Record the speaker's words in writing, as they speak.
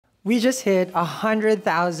We just hit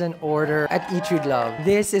 100,000 order at PIXIU Love.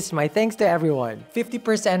 This is my thanks to everyone.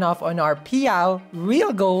 50% off on our PIAO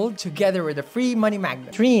Real Gold together with a free money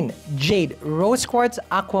magnet. Trine, Jade, Rose Quartz,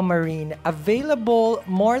 Aquamarine. Available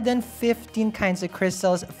more than 15 kinds of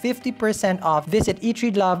crystals. 50% off. Visit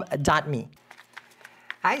eatreadlove.me.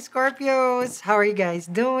 Hi Scorpios! How are you guys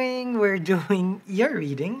doing? We're doing your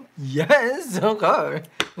reading. Yes, okay.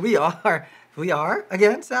 We are. We are?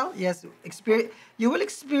 Again, Sal? Yes. You will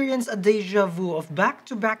experience a deja vu of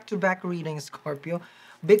back-to-back-to-back readings, Scorpio.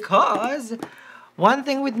 Because one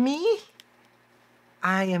thing with me,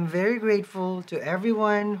 I am very grateful to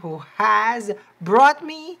everyone who has brought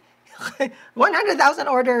me 100,000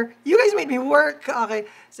 order. You guys made me work. Okay.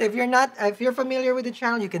 So if you're familiar with the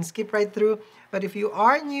channel, you can skip right through. But if you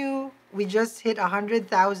are new, we just hit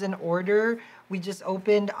 100,000 order. We just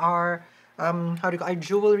opened our our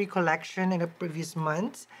jewelry collection in the previous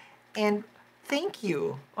months. And thank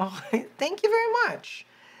you. Okay. Thank you very much.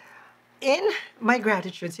 In my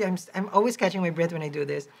gratitude, see, I'm always catching my breath when I do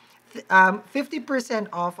this. 50%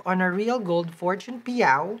 off on a real gold fortune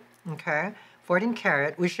piao, okay, 14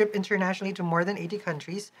 karat. We ship internationally to more than 80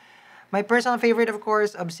 countries. My personal favorite, of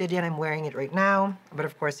course, obsidian. I'm wearing it right now. But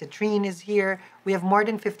of course, citrine is here. We have more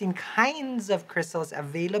than 15 kinds of crystals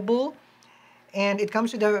available. And it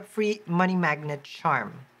comes with a free money magnet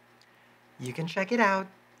charm. You can check it out.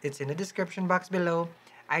 It's in the description box below.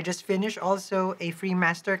 I just finished also a free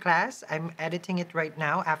masterclass. I'm editing it right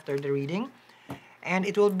now after the reading. And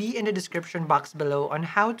it will be in the description box below on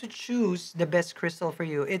how to choose the best crystal for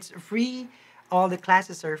you. It's free. All the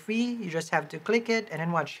classes are free. You just have to click it and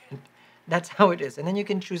then watch it. That's how it is. And then you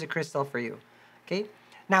can choose a crystal for you. Okay?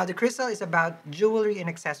 Now, the crystal is about jewelry and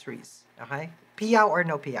accessories. Okay? Piao or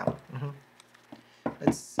no piao?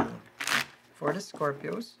 Let's see. For the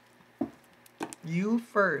Scorpios. You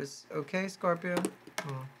first. Okay, Scorpio?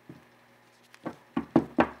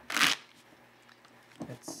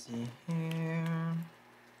 Let's see here.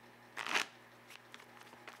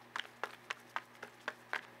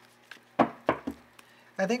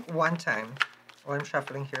 I think one time, while I'm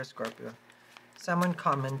shuffling here, Scorpio, someone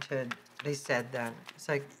commented, they said that, it's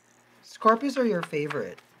like, Scorpios are your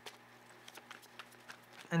favorite.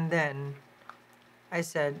 And then I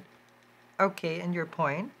said, okay, and your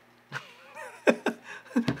point?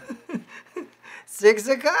 Six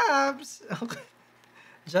of Cups!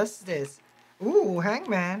 Justice. Ooh,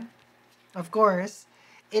 Hangman. Of course.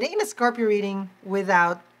 It ain't a Scorpio reading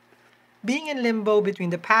without being in limbo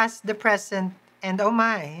between the past, the present, and oh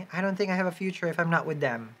my, I don't think I have a future if I'm not with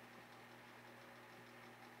them.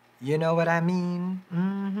 You know what I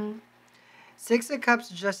mean? Six of Cups,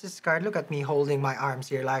 Justice card. Look at me holding my arms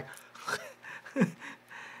here like...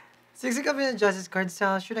 Six of Cups and Justice card,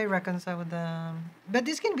 so should I reconcile with them? But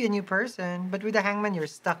this can be a new person. But with the Hangman, you're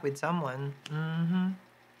stuck with someone.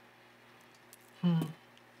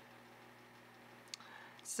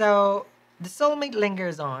 So, the soulmate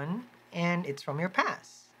lingers on, and it's from your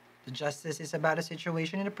past. The Justice is about a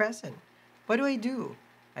situation in the present. What do I do?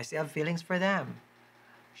 I still have feelings for them.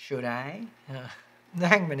 Should I? The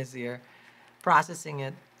Hangman is here. Processing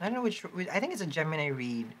it. I don't know which... I think it's a Gemini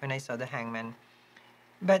read when I saw the Hangman.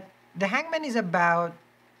 But the Hangman is about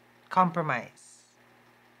compromising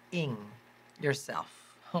yourself.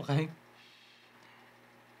 Okay?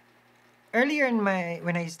 Earlier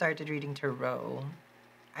when I started reading tarot,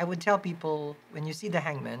 I would tell people, when you see the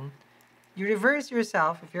Hangman, you reverse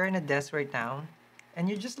yourself if you're in a desk right now, and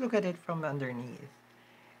you just look at it from underneath.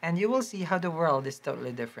 And you will see how the world is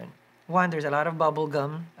totally different. One, there's a lot of bubble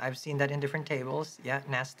gum. I've seen that in different tables. Yeah,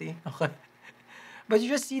 nasty. Okay. But you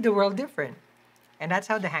just see the world different. And that's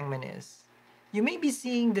how the Hangman is. You may be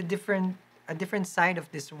seeing a different side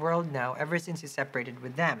of this world now ever since you separated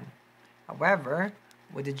with them. However,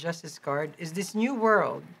 with the Justice card, is this new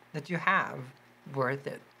world that you have worth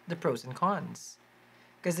it? The pros and cons.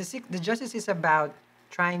 Because the Justice is about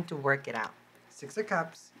trying to work it out. Six of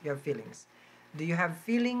Cups, you have feelings. Do you have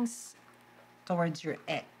feelings towards your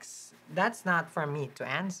ex? That's not for me to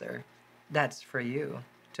answer. That's for you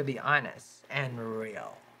to be honest and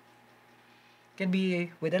real. Can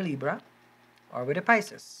be with a Libra or with a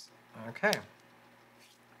Pisces. Okay.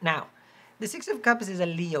 Now, the Six of Cups is a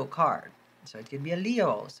Leo card. So it could be a Leo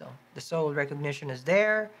also. The soul recognition is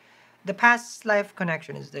there. The past life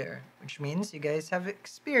connection is there. Which means you guys have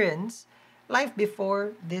experienced life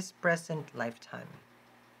before this present lifetime.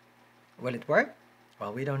 Will it work?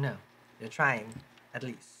 Well, we don't know. You're trying, at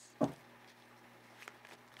least.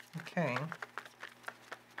 Okay.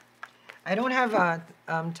 I don't have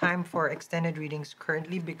time for extended readings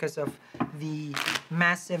currently because of the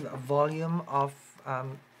massive volume of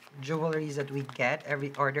jewelries that we get every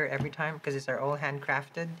time, because it's are all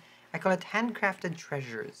handcrafted. I call it handcrafted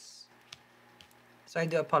treasures. So I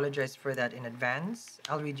do apologize for that in advance.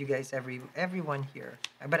 I'll read you guys everyone here,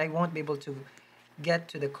 but I won't be able to get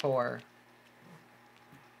to the core.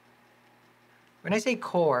 When I say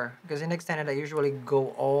core, because in extended I usually go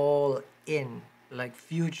all in, like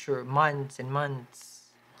future months and months.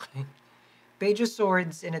 Page of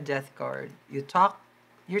Swords in a Death card. You're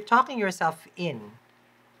talking yourself in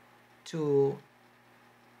to,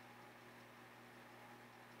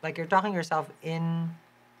 like, you're talking yourself in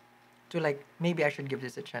to, like, maybe I should give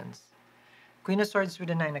this a chance. Queen of Swords with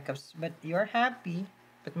the Nine of Cups, but you're happy.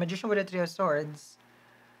 But Magician with the Three of Swords,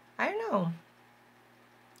 I don't know.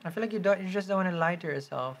 I feel like you just don't want to lie to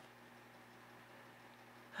yourself.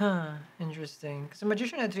 Huh, interesting. So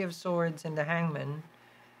Magician and Three of Swords and the Hangman,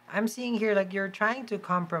 I'm seeing here like you're trying to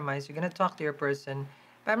compromise. You're gonna talk to your person,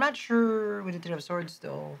 but I'm not sure with the Three of Swords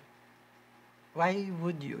though. Why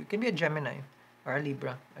would you? It can be a Gemini or a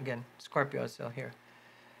Libra. Again, Scorpio is still here.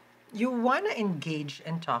 You want to engage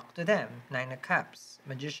and talk to them. Nine of Cups,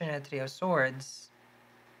 Magician and Three of Swords.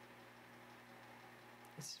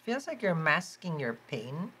 It feels like you're masking your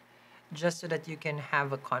pain just so that you can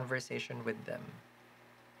have a conversation with them.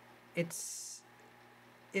 It's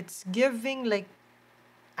giving like,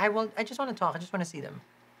 I just want to talk. I just want to see them.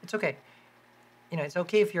 It's okay. You know, it's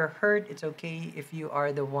okay if you're hurt. It's okay if you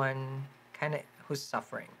are the one kind of who's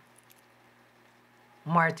suffering.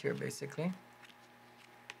 Martyr, basically.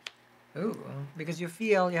 Ooh, because you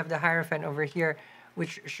feel you have the Hierophant over here,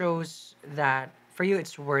 which shows that for you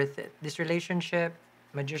it's worth it. This relationship,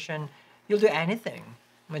 Magician, you'll do anything.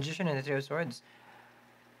 Magician and the Three of Swords.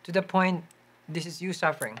 To the point, this is you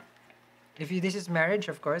suffering. This is marriage,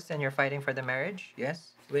 of course, then you're fighting for the marriage,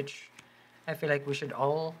 yes, which I feel like we should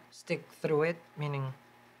all stick through it, meaning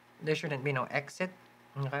there shouldn't be no exit,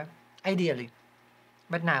 okay? Ideally.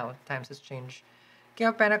 But now, times has changed. King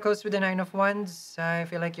of Pentacles with the Nine of Wands, I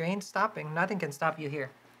feel like you ain't stopping. Nothing can stop you here.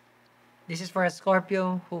 This is for a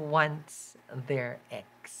Scorpio who wants their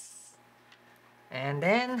ex. And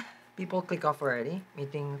then, people click off already,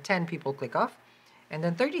 meeting 10 people click off, and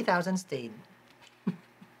then 30,000 stayed.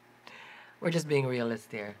 We're just being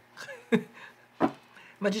realist here.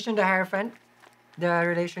 Magician the Hierophant, the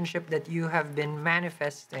relationship that you have been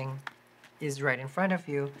manifesting is right in front of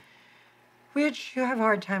you, which you have a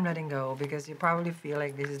hard time letting go because you probably feel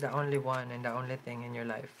like this is the only one and the only thing in your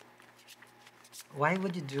life. Why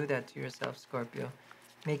would you do that to yourself, Scorpio?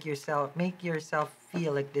 Make yourself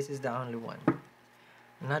feel like this is the only one.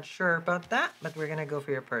 I'm not sure about that, but we're gonna go for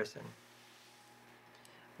your person.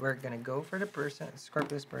 We're gonna go for the person,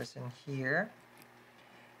 Scorpio's person here.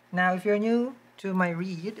 Now, if you're new to my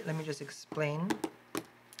read, let me just explain.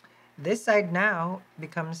 This side now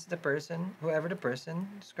becomes the person, whoever the person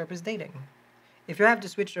Scorpio is dating. If you have to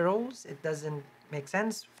switch the roles, it doesn't make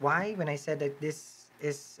sense. Why? When I said that this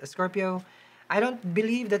is a Scorpio, I don't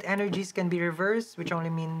believe that energies can be reversed, which only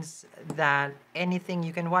means that anything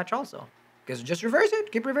you can watch also. Because just reverse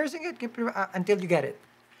it, keep reversing it, until you get it.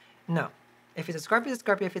 No. If it's a Scorpio, it's a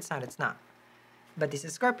Scorpio. If it's not, it's not. But this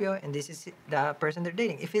is Scorpio, and this is the person they're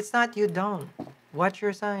dating. If it's not, you don't. Watch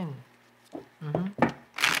your sign.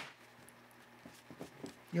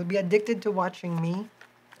 You'll be addicted to watching me,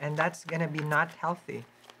 and that's gonna be not healthy.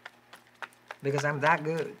 Because I'm that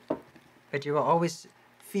good. But you will always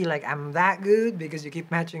feel like I'm that good because you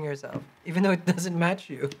keep matching yourself, even though it doesn't match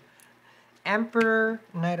you. Emperor,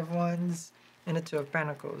 Knight of Wands, and the Two of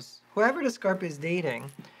Pentacles. Whoever the Scorpio is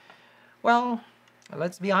dating, well,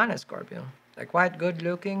 let's be honest, Scorpio. Like, quite good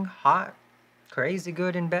looking, hot, crazy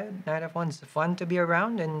good in bed. Knight of Wands, fun to be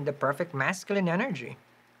around, and the perfect masculine energy.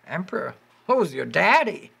 Emperor, who's your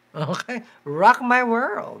daddy? Okay, rock my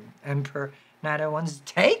world. Emperor, Knight of Wands,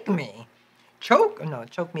 take me. Choke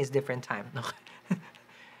me is different time.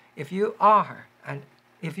 If you are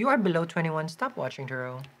below 21, stop watching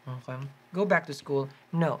tarot. Okay, go back to school.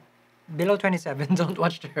 No, below 27, don't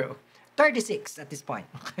watch tarot. 36 at this point.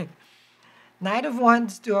 Okay. Knight of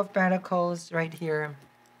Wands, Two of Pentacles, right here.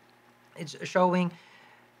 It's showing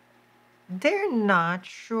they're not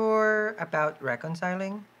sure about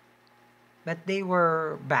reconciling, but they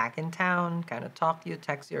were back in town, kind of talk to you,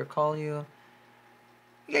 text you, or call you.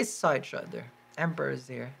 You guys saw each other. Emperor's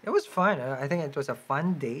here. It was fun. I think it was a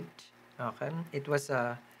fun date. Okay,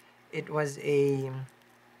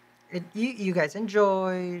 you guys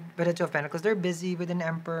enjoyed, but the Two of Pentacles, they're busy with an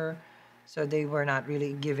Emperor. So they were not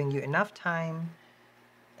really giving you enough time.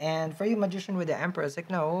 And for you, Magician with the Emperor, it's like,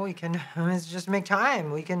 no, we can let's just make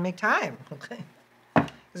time. We can make time. Okay.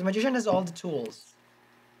 Because Magician has all the tools.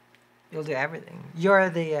 You'll do everything. You're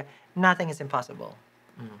the nothing is impossible.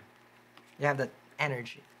 You have that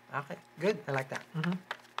energy. Okay, good. I like that.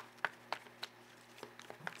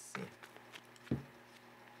 Let's see.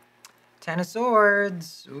 Ten of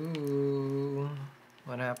Swords. Ooh,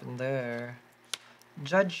 what happened there?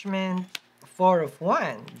 Judgment. Four of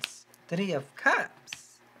Wands. Three of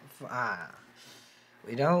Cups.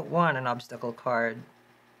 We don't want an obstacle card.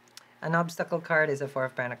 An obstacle card is a Four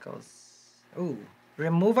of Pentacles. Ooh,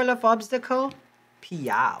 removal of obstacle.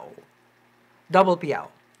 PIXIU. Double PIXIU.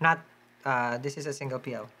 Not, this is a single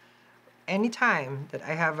PIXIU. Anytime that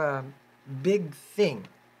I have a big thing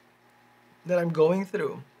that I'm going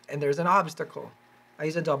through and there's an obstacle, I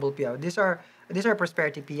use a double PIXIU. These are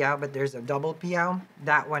prosperity PIXIU, but there's a double PIXIU.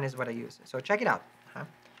 That one is what I use. So check it out.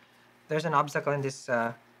 There's an obstacle in this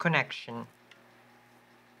connection.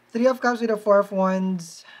 Three of Cups with a Four of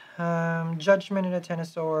Wands. Judgment and a Ten of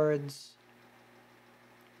Swords.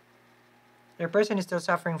 Your person is still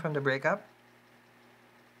suffering from the breakup.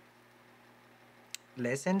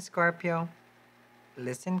 Listen, Scorpio.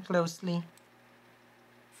 Listen closely.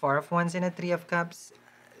 Four of Wands and a Three of Cups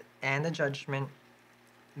and the Judgment.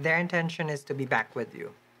 Their intention is to be back with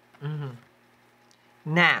you.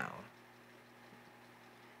 Now,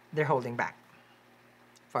 they're holding back.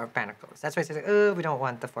 Four of Pentacles. That's why I say, oh, we don't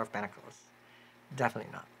want the Four of Pentacles.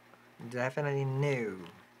 Definitely not. Definitely no.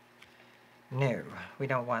 No, we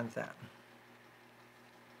don't want that.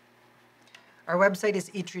 Our website is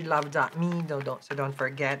eatrylove.me. So don't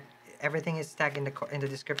forget, everything is tagged in the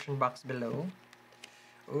description box below.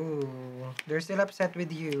 Ooh, they're still upset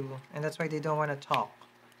with you, and that's why they don't want to talk.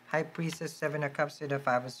 High Priestess, Seven of Cups with a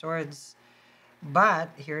Five of Swords. But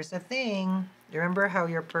here's the thing. You remember how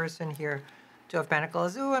your person here, Two of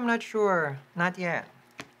Pentacles? Ooh, I'm not sure. Not yet.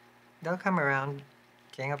 They'll come around.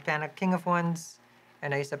 King of Wands,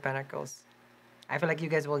 and Ace of Pentacles. I feel like you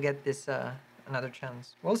guys will get this another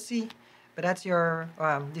chance. We'll see. But that's your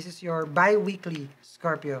this is your bi-weekly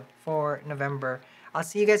Scorpio for November. I'll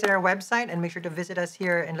see you guys at our website, and make sure to visit us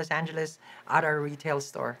here in Los Angeles at our retail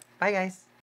store. Bye, guys.